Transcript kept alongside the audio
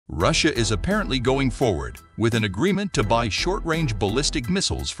Russia is apparently going forward with an agreement to buy short-range ballistic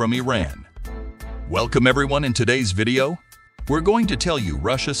missiles from Iran. Welcome everyone. In today's video, we're going to tell you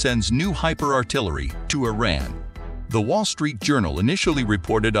Russia sends new hyper-artillery to Iran. The Wall Street Journal initially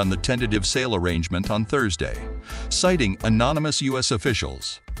reported on the tentative sale arrangement on Thursday, citing anonymous U.S.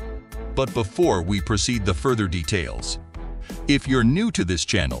 officials. But before we proceed to further details, if you're new to this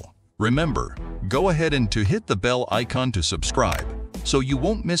channel, remember, go ahead and hit the bell icon to subscribe, so you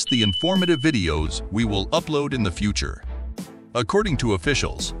won't miss the informative videos we will upload in the future. According to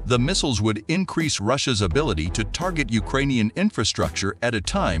officials, the missiles would increase Russia's ability to target Ukrainian infrastructure at a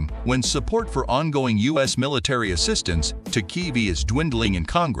time when support for ongoing U.S. military assistance to Kyiv is dwindling in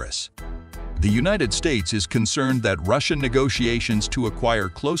Congress. The United States is concerned that Russian negotiations to acquire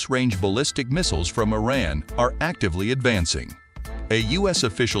close-range ballistic missiles from Iran are actively advancing. A U.S.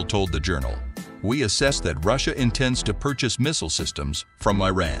 official told the Journal, "We assess that Russia intends to purchase missile systems from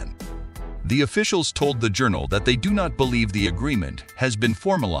Iran." The officials told the Journal that they do not believe the agreement has been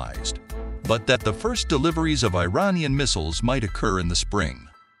formalized, but that the first deliveries of Iranian missiles might occur in the spring.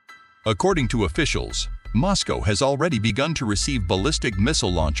 According to officials, Moscow has already begun to receive ballistic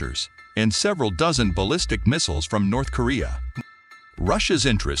missile launchers and several dozen ballistic missiles from North Korea. Russia's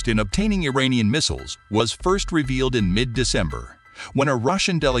interest in obtaining Iranian missiles was first revealed in mid-December, when a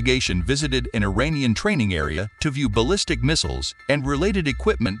Russian delegation visited an Iranian training area to view ballistic missiles and related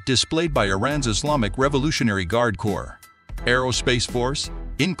equipment displayed by Iran's Islamic Revolutionary Guard Corps Aerospace Force,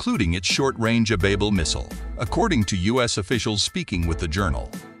 including its short-range Babel missile, according to U.S. officials speaking with the Journal.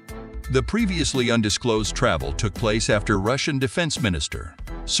 The previously undisclosed travel took place after Russian Defense Minister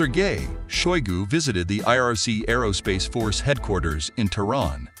Sergei Shoigu visited the IRC Aerospace Force headquarters in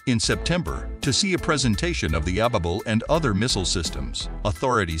Tehran in September to see a presentation of the Babel and other missile systems,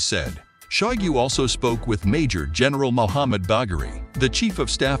 authorities said. Shoigu also spoke with Major General Mohammad Bagheri, the Chief of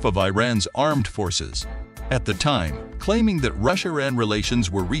Staff of Iran's armed forces, at the time, claiming that Russia-Iran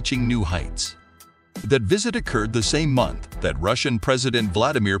relations were reaching new heights. That visit occurred the same month that Russian President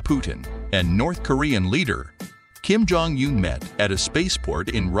Vladimir Putin and North Korean leader Kim Jong-un met at a spaceport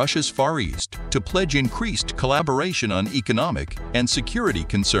in Russia's Far East to pledge increased collaboration on economic and security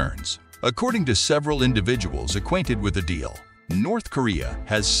concerns. According to several individuals acquainted with the deal, North Korea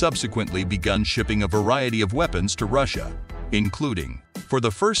has subsequently begun shipping a variety of weapons to Russia, including, for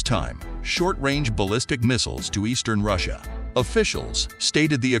the first time, short-range ballistic missiles to eastern Russia. Officials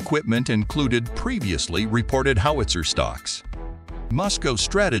stated the equipment included previously reported howitzer stocks. Moscow's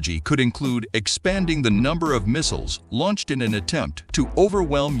strategy could include expanding the number of missiles launched in an attempt to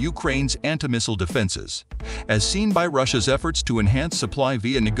overwhelm Ukraine's anti-missile defenses, as seen by Russia's efforts to enhance supply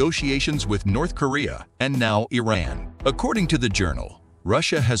via negotiations with North Korea and now Iran. According to the Journal,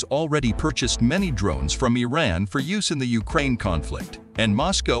 Russia has already purchased many drones from Iran for use in the Ukraine conflict, and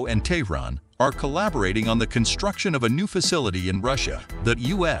Moscow and Tehran are collaborating on the construction of a new facility in Russia. The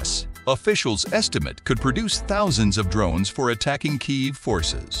U.S. officials estimate could produce thousands of drones for attacking Kyiv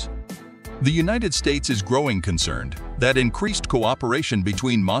forces. The United States is growing concerned that increased cooperation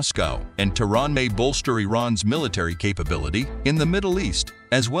between Moscow and Tehran may bolster Iran's military capability in the Middle East,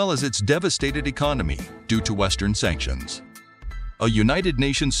 as well as its devastated economy due to Western sanctions. A United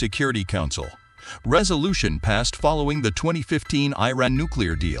Nations Security Council resolution passed following the 2015 Iran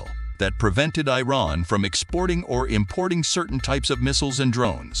nuclear deal that prevented Iran from exporting or importing certain types of missiles and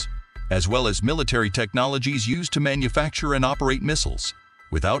drones, as well as military technologies used to manufacture and operate missiles,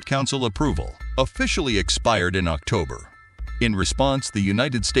 without Council approval, officially expired in October. In response, the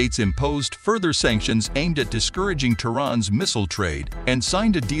United States imposed further sanctions aimed at discouraging Tehran's missile trade and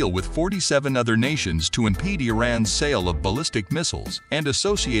signed a deal with 47 other nations to impede Iran's sale of ballistic missiles and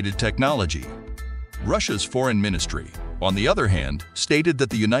associated technology. Russia's foreign ministry, on the other hand, stated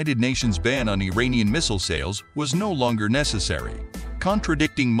that the United Nations ban on Iranian missile sales was no longer necessary,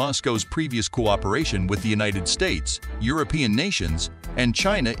 contradicting Moscow's previous cooperation with the United States, European nations, and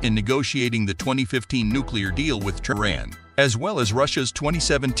China in negotiating the 2015 nuclear deal with Tehran, as well as Russia's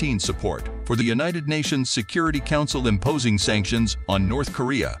 2017 support for the United Nations Security Council imposing sanctions on North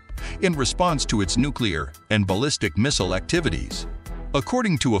Korea in response to its nuclear and ballistic missile activities.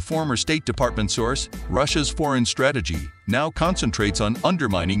 According to a former State Department source, Russia's foreign strategy now concentrates on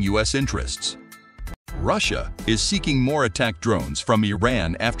undermining U.S. interests. Russia is seeking more attack drones from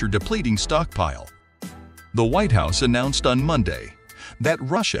Iran after depleting stockpile. The White House announced on Monday that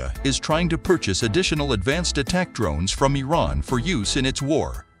Russia is trying to purchase additional advanced attack drones from Iran for use in its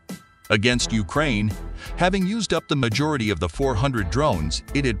war against Ukraine, having used up the majority of the 400 drones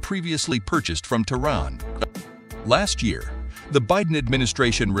it had previously purchased from Tehran. Last year, the Biden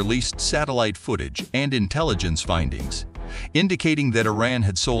administration released satellite footage and intelligence findings indicating that Iran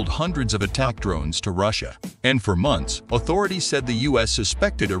had sold hundreds of attack drones to Russia. And for months, authorities said the U.S.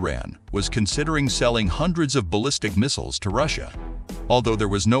 suspected Iran was considering selling hundreds of ballistic missiles to Russia, although there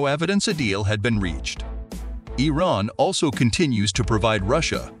was no evidence a deal had been reached. Iran also continues to provide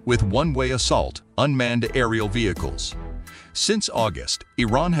Russia with one-way assault unmanned aerial vehicles. Since August,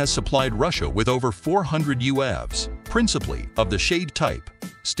 Iran has supplied Russia with over 400 UAVs, principally of the Shade type,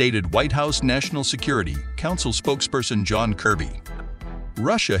 stated White House National Security Council spokesperson John Kirby.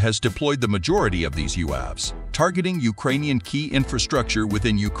 Russia has deployed the majority of these UAVs, targeting Ukrainian key infrastructure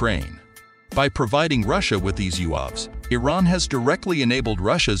within Ukraine. By providing Russia with these UAVs, Iran has directly enabled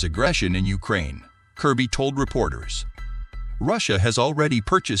Russia's aggression in Ukraine, Kirby told reporters. Russia has already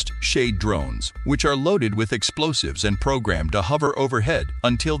purchased Shade drones, which are loaded with explosives and programmed to hover overhead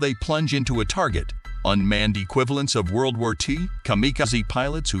until they plunge into a target, unmanned equivalents of World War II kamikaze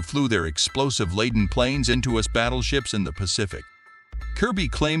pilots who flew their explosive-laden planes into US battleships in the Pacific. Kirby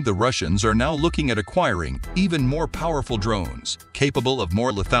claimed the Russians are now looking at acquiring even more powerful drones, capable of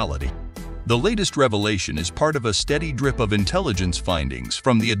more lethality. The latest revelation is part of a steady drip of intelligence findings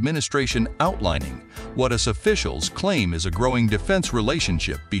from the administration outlining what US officials claim is a growing defense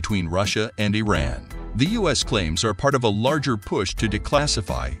relationship between Russia and Iran. The U.S. claims are part of a larger push to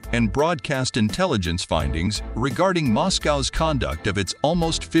declassify and broadcast intelligence findings regarding Moscow's conduct of its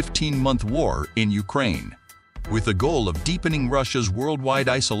almost 15-month war in Ukraine, with the goal of deepening Russia's worldwide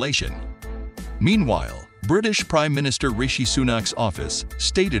isolation. Meanwhile, British Prime Minister Rishi Sunak's office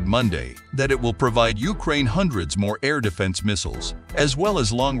stated Monday that it will provide Ukraine hundreds more air defense missiles, as well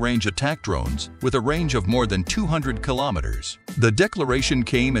as long-range attack drones with a range of more than 200 kilometers. The declaration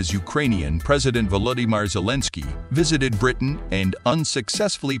came as Ukrainian President Volodymyr Zelensky visited Britain and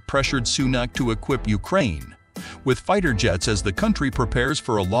unsuccessfully pressured Sunak to equip Ukraine with fighter jets as the country prepares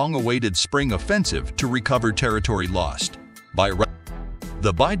for a long-awaited spring offensive to recover territory lost by Russia.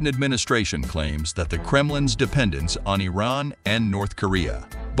 The Biden administration claims that the Kremlin's dependence on Iran and North Korea,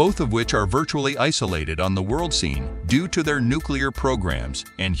 both of which are virtually isolated on the world scene due to their nuclear programs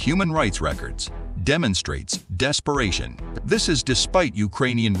and human rights records, demonstrates desperation. This is despite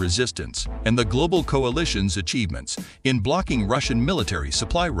Ukrainian resistance and the global coalition's achievements in blocking Russian military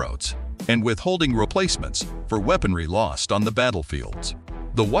supply routes and withholding replacements for weaponry lost on the battlefields.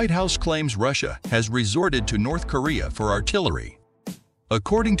 The White House claims Russia has resorted to North Korea for artillery.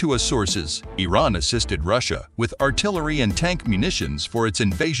 According to sources, Iran assisted Russia with artillery and tank munitions for its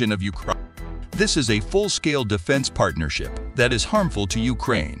invasion of Ukraine. This is a full-scale defense partnership that is harmful to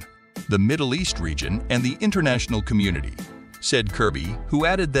Ukraine, the Middle East region, and the international community, said Kirby, who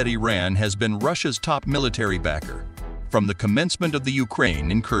added that Iran has been Russia's top military backer from the commencement of the Ukraine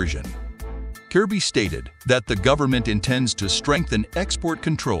incursion. Kirby stated that the government intends to strengthen export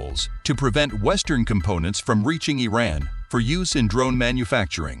controls to prevent Western components from reaching Iran for use in drone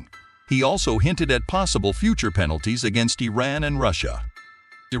manufacturing. He also hinted at possible future penalties against Iran and Russia.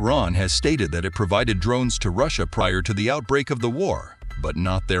 Iran has stated that it provided drones to Russia prior to the outbreak of the war, but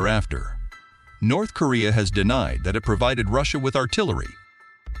not thereafter. North Korea has denied that it provided Russia with artillery.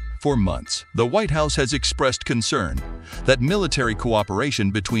 For months, the White House has expressed concern that military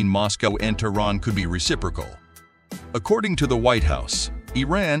cooperation between Moscow and Tehran could be reciprocal. According to the White House,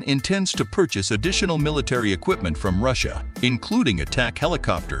 Iran intends to purchase additional military equipment from Russia, including attack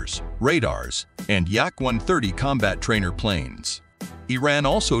helicopters, radars, and Yak-130 combat trainer planes. Iran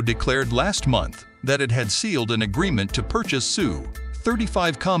also declared last month that it had sealed an agreement to purchase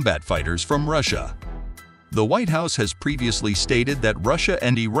Su-35 combat fighters from Russia. The White House has previously stated that Russia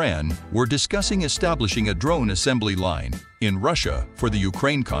and Iran were discussing establishing a drone assembly line in Russia for the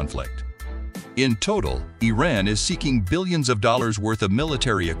Ukraine conflict. In total, Iran is seeking billions of dollars worth of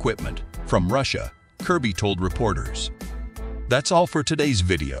military equipment from Russia, Kirby told reporters. That's all for today's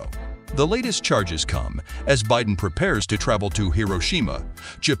video. The latest charges come as Biden prepares to travel to Hiroshima,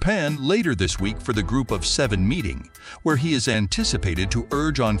 Japan later this week for the Group of 7 meeting, where he is anticipated to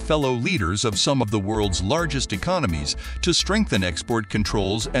urge on fellow leaders of some of the world's largest economies to strengthen export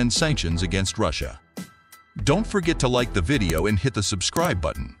controls and sanctions against Russia. Don't forget to like the video and hit the subscribe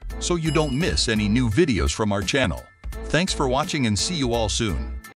button so you don't miss any new videos from our channel. Thanks for watching and see you all soon.